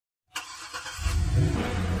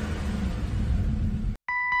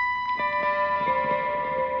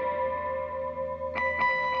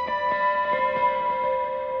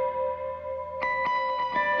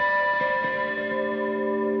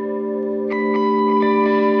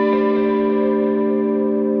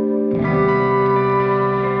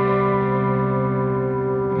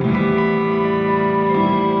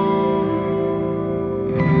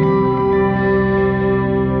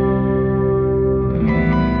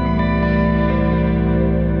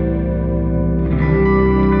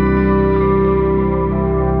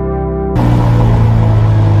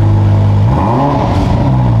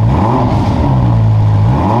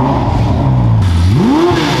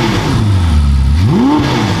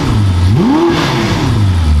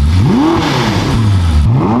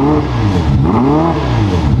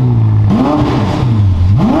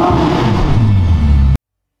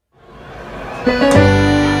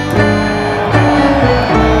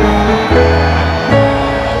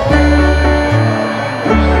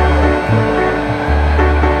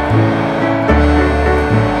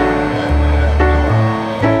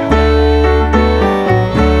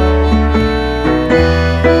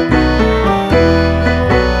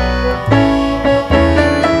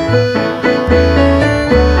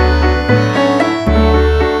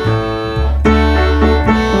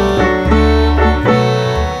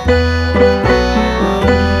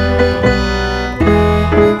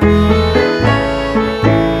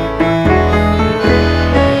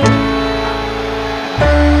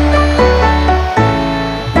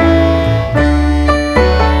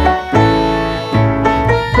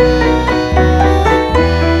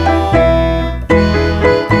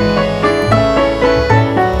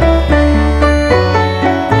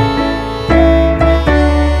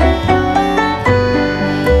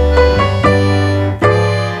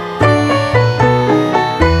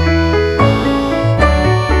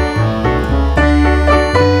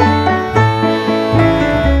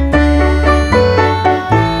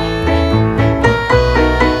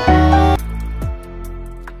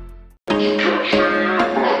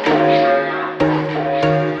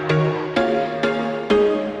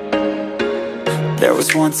There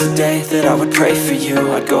was once a day that I would pray for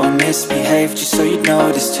you. I'd go and misbehave just so you'd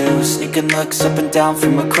notice too. Sneaking looks up and down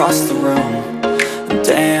from across the room. And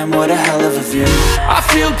damn, what a hell of a view. I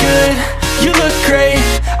feel good, you look great,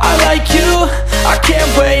 I like you, I can't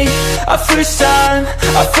wait. A first time,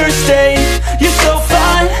 a first date. You're so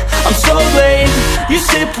fine, I'm so late. You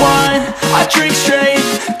sip wine, I drink straight.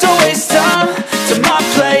 Don't waste time to my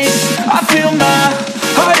place. I feel my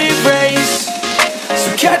heart erase.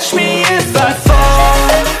 So catch me if I fall.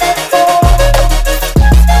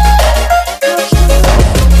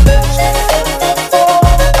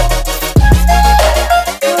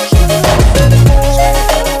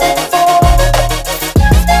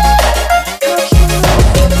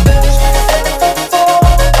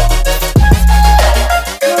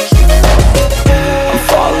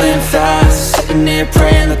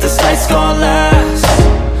 Praying that this night's gonna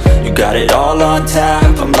last. You got it all on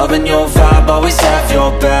tap, I'm loving your vibe, always have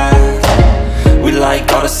your back. We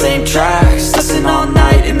like all the same tracks, listen all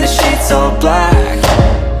night in the sheets all black.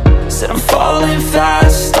 Said I'm falling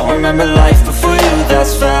fast, don't remember life before you,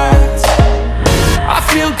 that's fact. I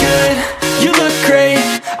feel good, you look great,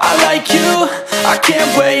 I like you, I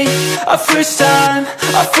can't wait. A first time,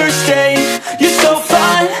 a first date. You're so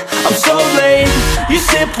fine, I'm so late. You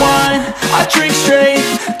sip wine, I drink straight.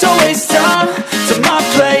 Don't waste time to my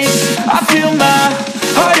place. I feel my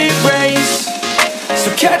heart erase. So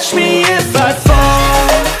catch me if I fall.